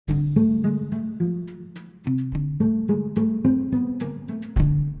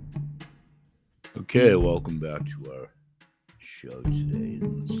Okay, welcome back to our show today.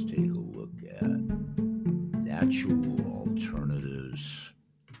 Let's take a look at natural alternatives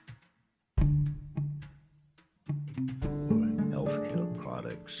for healthcare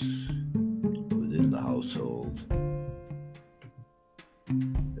products within the household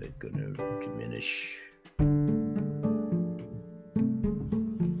that are going to diminish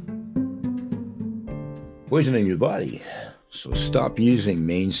poisoning your body. So stop using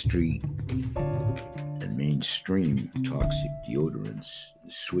mainstream toxic deodorants.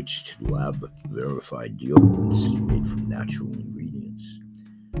 Switch to lab-verified deodorants made from natural ingredients.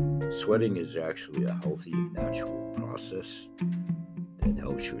 Sweating is actually a healthy and natural process that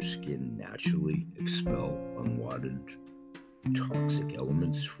helps your skin naturally expel unwanted toxic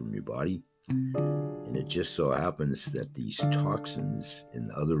elements from your body. And it just so happens that these toxins and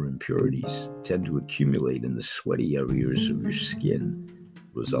other impurities tend to accumulate in the sweaty areas of your skin,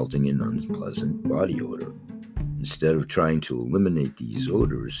 resulting in unpleasant body odor. Instead of trying to eliminate these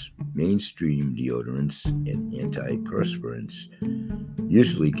odors, mainstream deodorants and antiperspirants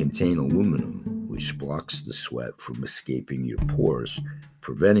usually contain aluminum, which blocks the sweat from escaping your pores,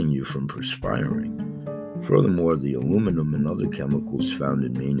 preventing you from perspiring. Furthermore, the aluminum and other chemicals found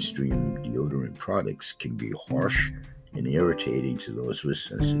in mainstream deodorant products can be harsh and irritating to those with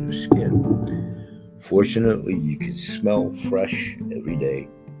sensitive skin. Fortunately, you can smell fresh every day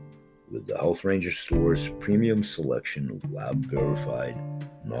with the Health Ranger Store's premium selection of lab-verified,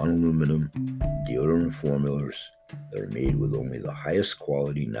 non-aluminum deodorant formulas that are made with only the highest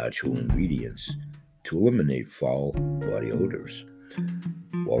quality natural ingredients to eliminate foul body odors.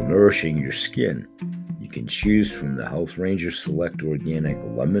 While nourishing your skin, you can choose from the Health Ranger Select Organic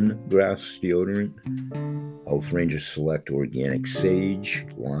Lemongrass Deodorant, Health Ranger Select Organic Sage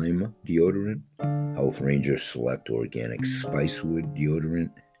Lime Deodorant, Health Ranger Select Organic Spicewood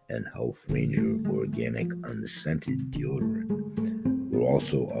Deodorant, and Health Ranger Organic Unscented Deodorant. We're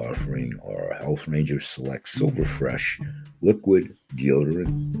also offering our Health Ranger Select Silver Fresh Liquid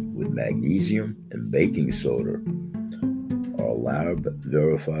Deodorant with magnesium and baking soda. Our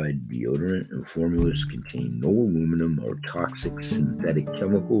lab-verified deodorant and formulas contain no aluminum or toxic synthetic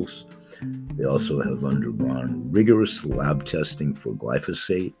chemicals. They also have undergone rigorous lab testing for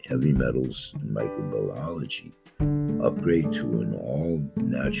glyphosate, heavy metals, and microbiology. Upgrade to an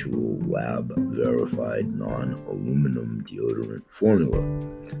all-natural, lab-verified, non-aluminum deodorant formula.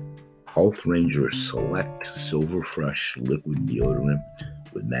 Health Ranger Select Silver Fresh Liquid Deodorant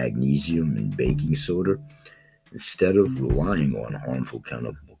with magnesium and baking soda. Instead of relying on harmful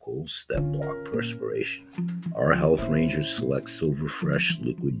chemicals that block perspiration, our Health Ranger Select Silver Fresh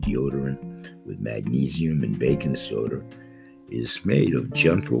Liquid Deodorant with magnesium and baking soda is made of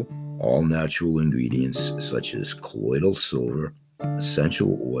gentle, all-natural ingredients such as colloidal silver,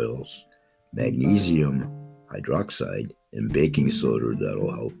 essential oils, magnesium hydroxide, and baking soda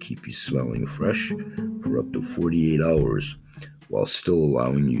that'll help keep you smelling fresh for up to 48 hours while still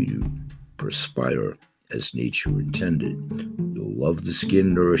allowing you to perspire as nature intended. You'll love the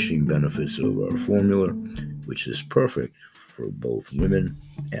skin-nourishing benefits of our formula, which is perfect for both women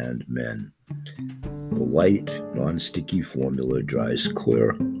and men. The light, non-sticky formula dries clear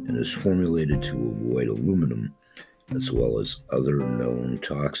and is formulated to avoid aluminum, as well as other known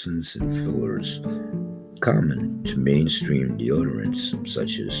toxins and fillers common to mainstream deodorants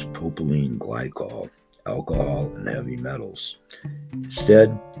such as propylene glycol, alcohol, and heavy metals.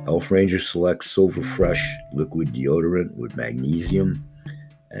 Instead, Health Ranger Select Silver Fresh Liquid Deodorant with magnesium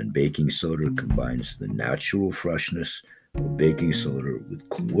and baking soda combines the natural freshness of baking soda with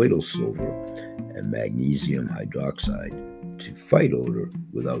colloidal silver and magnesium hydroxide to fight odor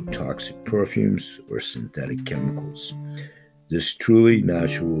without toxic perfumes or synthetic chemicals. This truly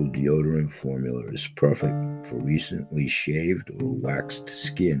natural deodorant formula is perfect for recently shaved or waxed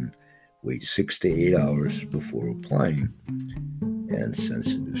skin. Wait 6 to 8 hours before applying, and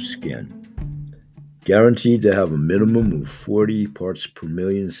sensitive skin. Guaranteed to have a minimum of 40 parts per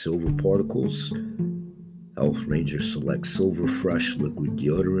million silver particles, Health Ranger Select Silver Fresh Liquid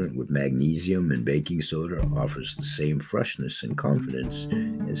Deodorant with magnesium and baking soda offers the same freshness and confidence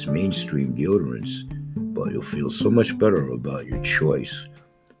as mainstream deodorants, but you'll feel so much better about your choice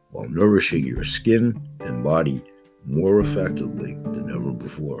while nourishing your skin and body more effectively than ever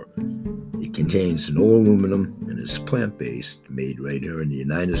before. It contains no aluminum and is plant-based, made right here in the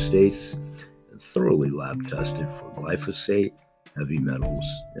United States, and thoroughly lab-tested for glyphosate, heavy metals,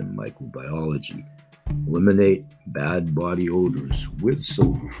 and microbiology. Eliminate bad body odors with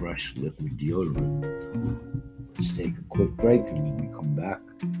Silver Fresh Liquid Deodorant. Let's take a quick break, and when we come back,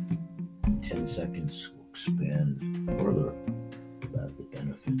 in 10 seconds, we'll expand further about the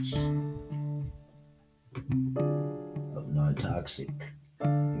benefits non-toxic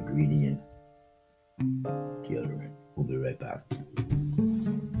ingredient deodorant. We'll be right back.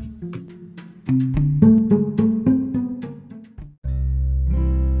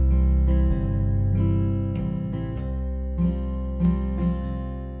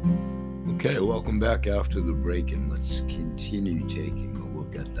 Okay, welcome back after the break, and let's continue taking a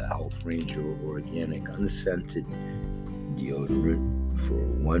look at the Health Ranger Organic Unscented Deodorant for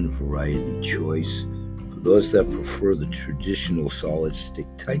one variety choice. For those that prefer the traditional solid stick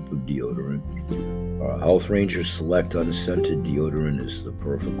type of deodorant, our Health Ranger Select Unscented Deodorant is the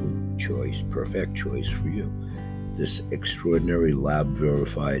perfect choice for you. This extraordinary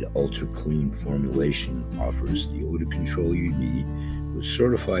lab-verified ultra-clean formulation offers the odor control you need with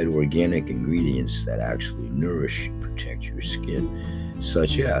certified organic ingredients that actually nourish and protect your skin,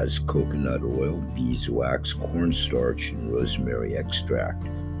 such as coconut oil, beeswax, cornstarch, and rosemary extract.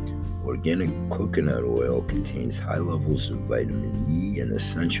 Organic coconut oil contains high levels of vitamin E and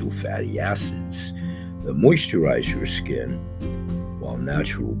essential fatty acids that moisturize your skin, while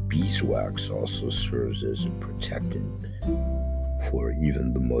natural beeswax also serves as a protectant for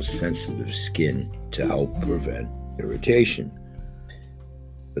even the most sensitive skin to help prevent irritation.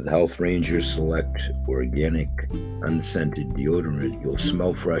 With Health Ranger Select Organic Unscented Deodorant, you'll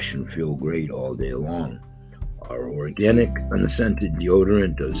smell fresh and feel great all day long. Our organic unscented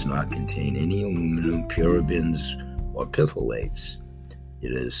deodorant does not contain any aluminum, parabens, or phthalates.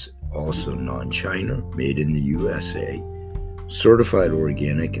 It is also non-China, made in the USA, certified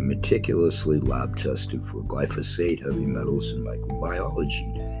organic, and meticulously lab tested for glyphosate, heavy metals, and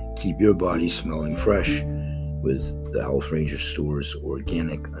microbiology. Keep your body smelling fresh with the Health Ranger Store's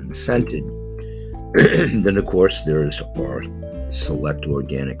Organic Unscented. Then, of course, there is our Select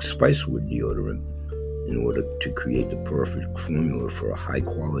Organic Spicewood Deodorant, in order to create the perfect formula for a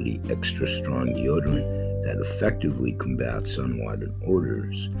high-quality, extra-strong deodorant that effectively combats unwanted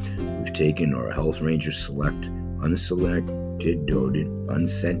odors. We've taken our Health Ranger Select Unscented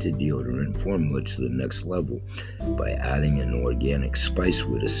Deodorant formula to the next level by adding an organic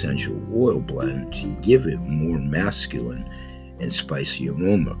spicewood essential oil blend to give it more masculine and spicy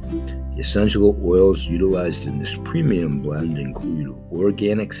aroma. The essential oils utilized in this premium blend include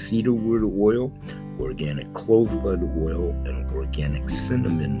organic cedarwood oil, organic clovebud oil, and organic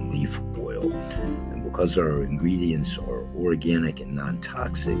cinnamon leaf oil. And because our ingredients are organic and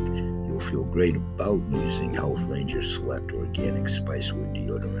non-toxic, you'll feel great about using Health Ranger Select Organic Spicewood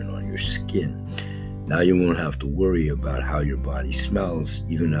Deodorant on your skin. Now you won't have to worry about how your body smells,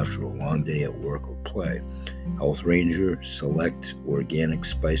 even after a long day at work or play. Health Ranger Select Organic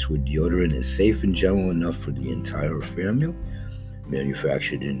Spicewood Deodorant is safe and gentle enough for the entire family.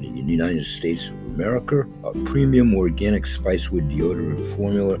 Manufactured in the United States of America, a premium organic spicewood deodorant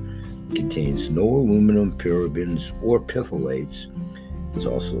formula contains no aluminum, parabens, or phthalates. It's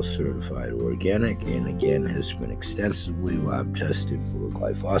also certified organic and again has been extensively lab tested for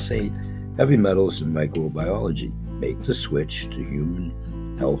glyphosate, heavy metals, and microbiology. Make the switch to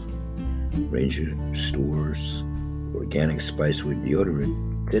Human Health Ranger Store's Organic Spicewood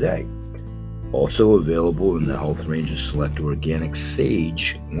Deodorant today. Also available in the Health Ranger Select Organic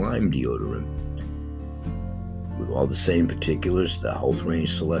Sage Lime Deodorant. With all the same particulars, the Health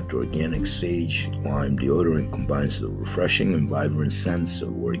Ranger Select Organic Sage Lime Deodorant combines the refreshing and vibrant scents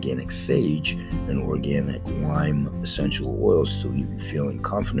of organic sage and organic lime essential oils to leave you feeling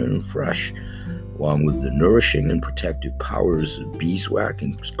confident and fresh, along with the nourishing and protective powers of beeswax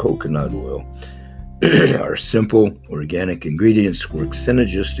and coconut oil. Our simple organic ingredients work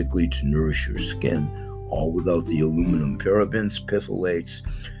synergistically to nourish your skin, all without the aluminum, parabens, phthalates,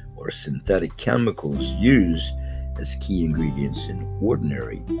 or synthetic chemicals used as key ingredients in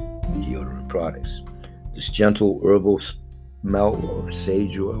ordinary deodorant products. This gentle herbal smell of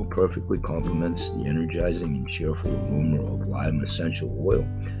sage oil perfectly complements the energizing and cheerful aroma of lime essential oil.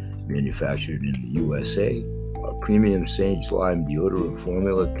 Manufactured in the USA, our premium sage lime deodorant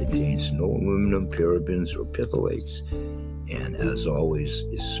formula contains no aluminum, parabens, or phthalates, and as always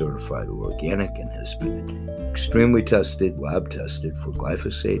is certified organic and has been extremely lab tested for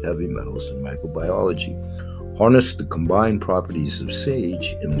glyphosate, heavy metals, and microbiology. Harness the combined properties of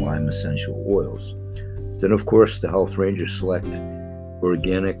sage and lime essential oils. Then, of course, the Health Ranger Select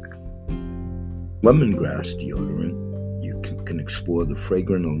Organic Lemongrass Deodorant. Can explore the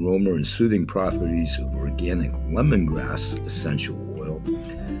fragrant aroma and soothing properties of organic lemongrass essential oil.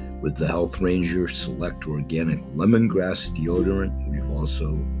 With the Health Ranger Select Organic Lemongrass Deodorant, we've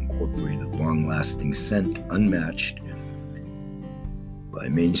also incorporated long-lasting scent unmatched by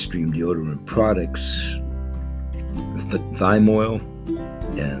mainstream deodorant products, thyme oil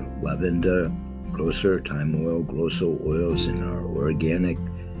and lavender Time Oil, Grosso Oils, and our organic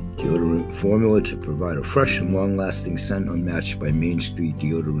deodorant formula to provide a fresh and long-lasting scent unmatched by mainstream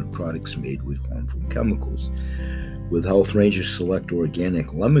deodorant products made with harmful chemicals. With Health Ranger Select Organic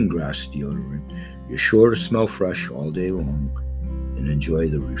Lemongrass Deodorant, you're sure to smell fresh all day long and enjoy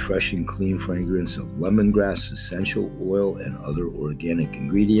the refreshing, clean fragrance of lemongrass, essential oil, and other organic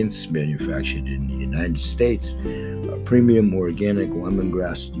ingredients manufactured in the United States. Our premium organic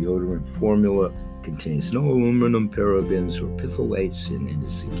lemongrass deodorant formula contains no aluminum, parabens, or phthalates and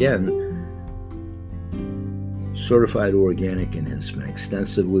is again certified organic and has been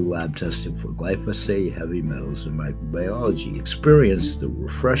extensively lab tested for glyphosate, heavy metals, and microbiology. Experience the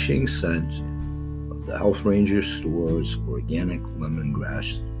refreshing scent of the Health Ranger Store's organic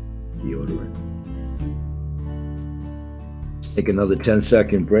lemongrass deodorant. Let's take another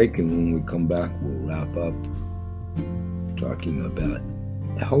 10-second break, and when we come back, we'll wrap up talking about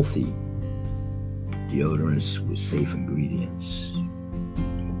healthy deodorants with safe ingredients.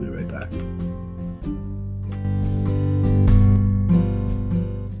 We'll be right back.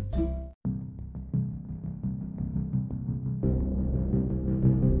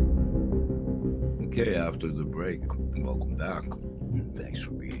 Okay, after the break, welcome back. Thanks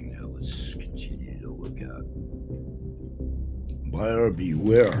for being here. Let's continue to look at buyer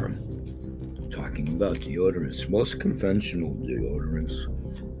beware. Talking about deodorants, most conventional deodorants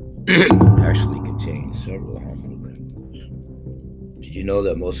actually contain several harmful chemicals. Did you know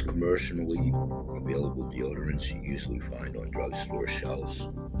that most commercially available deodorants you usually find on drugstore shelves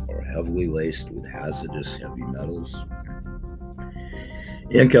are heavily laced with hazardous heavy metals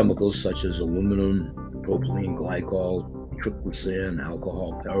and chemicals such as aluminum, propylene glycol, triclosan,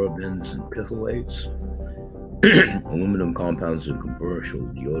 alcohol, parabens, and phthalates? Aluminum compounds in commercial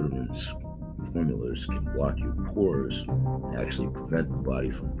deodorants formulas can block your pores and actually prevent the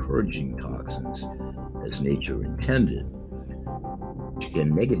body from purging toxins as nature intended, which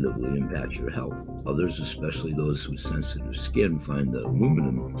can negatively impact your health. Others, especially those with sensitive skin, find that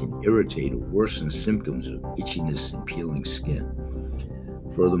aluminum can irritate or worsen symptoms of itchiness and peeling skin.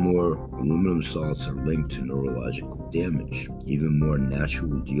 Furthermore, aluminum salts are linked to neurological damage. Even more natural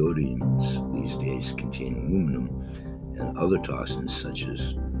deodorants these days contain aluminum and other toxins such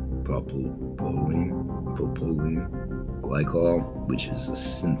as propylene glycol, which is a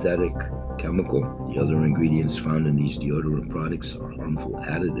synthetic chemical. The other ingredients found in these deodorant products are harmful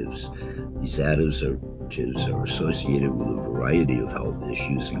additives. These additives are associated with a variety of health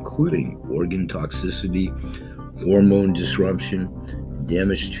issues, including organ toxicity, hormone disruption,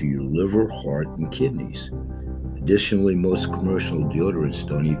 damage to your liver, heart, and kidneys. Additionally, most commercial deodorants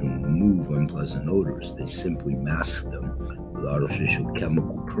don't even remove unpleasant odors. They simply mask them with artificial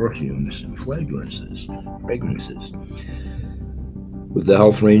chemical perfumes and fragrances. With the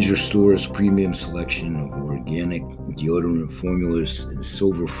Health Ranger Store's premium selection of organic deodorant formulas and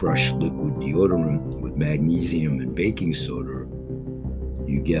Silver Fresh liquid deodorant with magnesium and baking soda,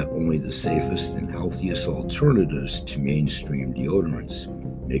 you get only the safest and healthiest alternatives to mainstream deodorants.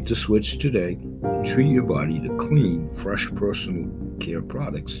 Make the switch today and treat your body to clean, fresh personal care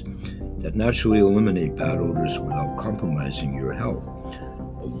products that naturally eliminate bad odors without compromising your health.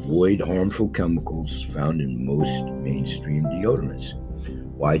 Avoid harmful chemicals found in most mainstream deodorants.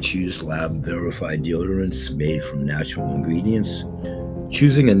 Why choose lab-verified deodorants made from natural ingredients?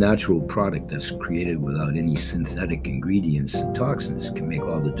 Choosing a natural product that's created without any synthetic ingredients and toxins can make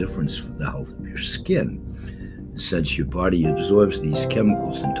all the difference for the health of your skin. Since your body absorbs these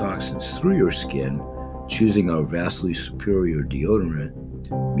chemicals and toxins through your skin, choosing our vastly superior deodorant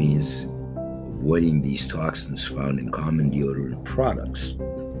means avoiding these toxins found in common deodorant products.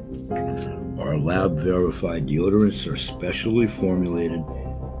 Our lab-verified deodorants are specially formulated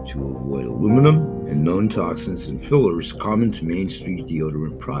to avoid aluminum and known toxins and fillers common to mainstream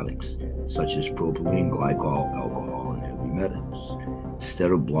deodorant products, such as propylene glycol, alcohol, and heavy metals.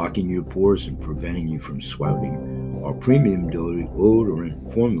 Instead of blocking your pores and preventing you from sweating, our premium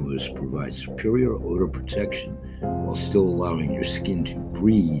deodorant formulas provide superior odor protection while still allowing your skin to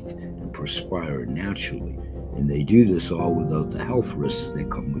breathe and perspire naturally. And they do this all without the health risks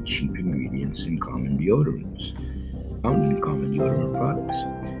that come with cheap ingredients in common deodorants, found in common deodorant products.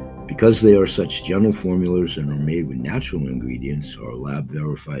 Because they are such gentle formulas and are made with natural ingredients, our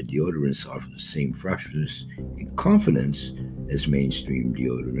lab-verified deodorants offer the same freshness and confidence as mainstream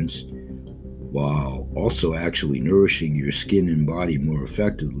deodorants, while also actually nourishing your skin and body more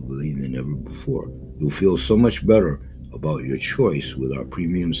effectively than ever before. You'll feel so much better about your choice with our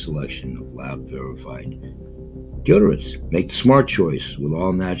premium selection of lab-verified deodorants. Make the smart choice with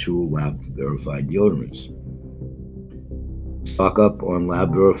all natural lab-verified deodorants. Stock up on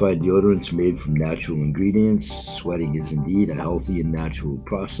lab verified deodorants made from natural ingredients. Sweating is indeed a healthy and natural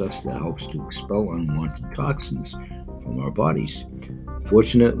process that helps to expel unwanted toxins from our bodies.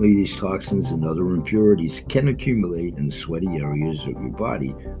 Fortunately, these toxins and other impurities can accumulate in the sweaty areas of your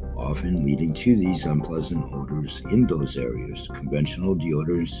body, often leading to these unpleasant odors in those areas. Conventional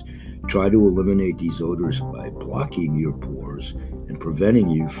deodorants try to eliminate these odors by blocking your pores and preventing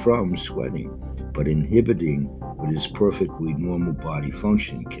you from sweating, but inhibiting what is perfectly normal body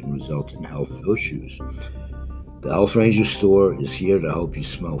function can result in health issues. The Health Ranger store is here to help you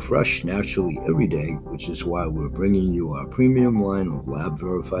smell fresh naturally every day, which is why we're bringing you our premium line of lab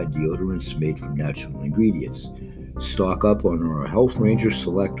verified deodorants made from natural ingredients. Stock up on our Health Ranger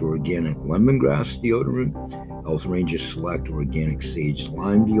Select Organic Lemongrass Deodorant, Health Ranger Select Organic Sage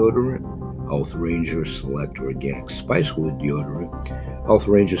Lime Deodorant, Health Ranger Select Organic Spicewood Deodorant, Health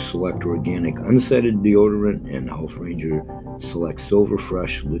Ranger Select Organic Unscented Deodorant, and Health Ranger Select Silver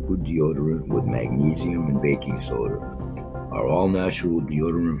Fresh Liquid Deodorant with magnesium and baking soda. Our all-natural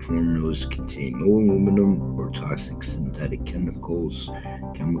deodorant formulas contain no aluminum or toxic synthetic chemicals.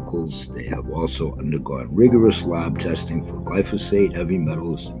 They have also undergone rigorous lab testing for glyphosate, heavy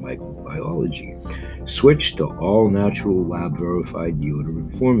metals, and microbiology. Switch to all-natural lab-verified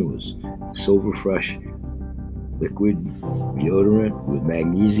deodorant formulas. Silver Fresh Liquid Deodorant with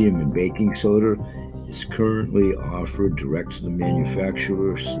magnesium and baking soda is currently offered direct to the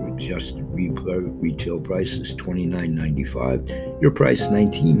manufacturer. Suggested retail price is $29.95. Your price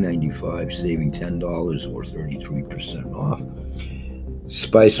 $19.95, saving $10 or 33% off.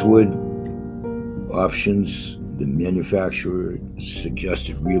 Spicewood options, the manufacturer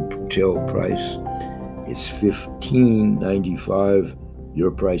suggested retail price is $15.95.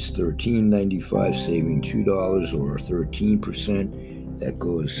 Your price $13.95, saving $2 or 13%. That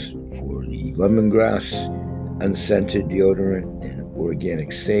goes for the lemongrass unscented deodorant and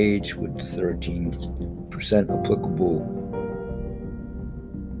organic sage with the 13% applicable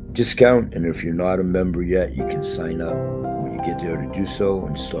discount. And if you're not a member yet, you can sign up when you get there to do so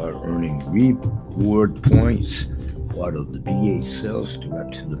and start earning reward points, part of the BA sales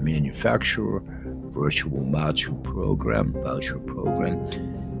direct to the manufacturer virtual voucher program.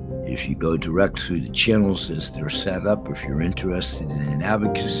 If you go direct through the channels as they're set up, if you're interested in an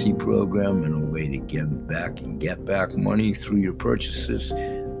advocacy program and a way to give back and get back money through your purchases,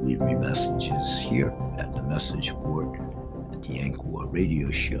 leave me messages here at the message board at the Anchor Radio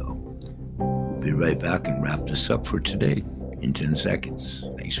Show. We'll be right back and wrap this up for today in 10 seconds.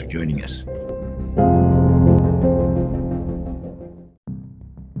 Thanks for joining us.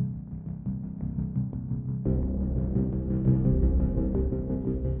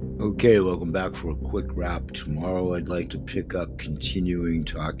 Okay, welcome back for a quick wrap. Tomorrow I'd like to pick up continuing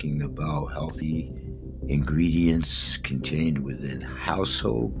talking about healthy ingredients contained within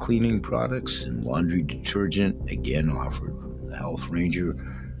household cleaning products and laundry detergent, again offered from the Health Ranger,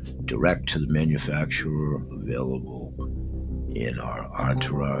 direct to the manufacturer, available in our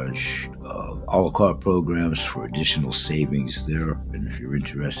entourage of a la carte programs for additional savings there. And if you're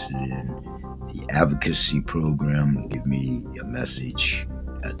interested in the advocacy program, give me a message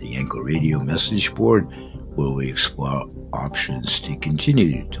at the Anchor Radio message board, where we explore options to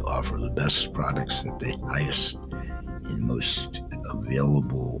continue to offer the best products at the highest and most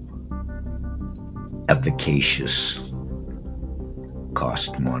available, efficacious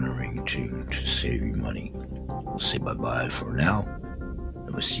cost monitoring to save you money. We'll say bye-bye for now,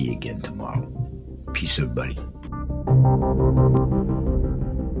 and we'll see you again tomorrow. Peace, everybody.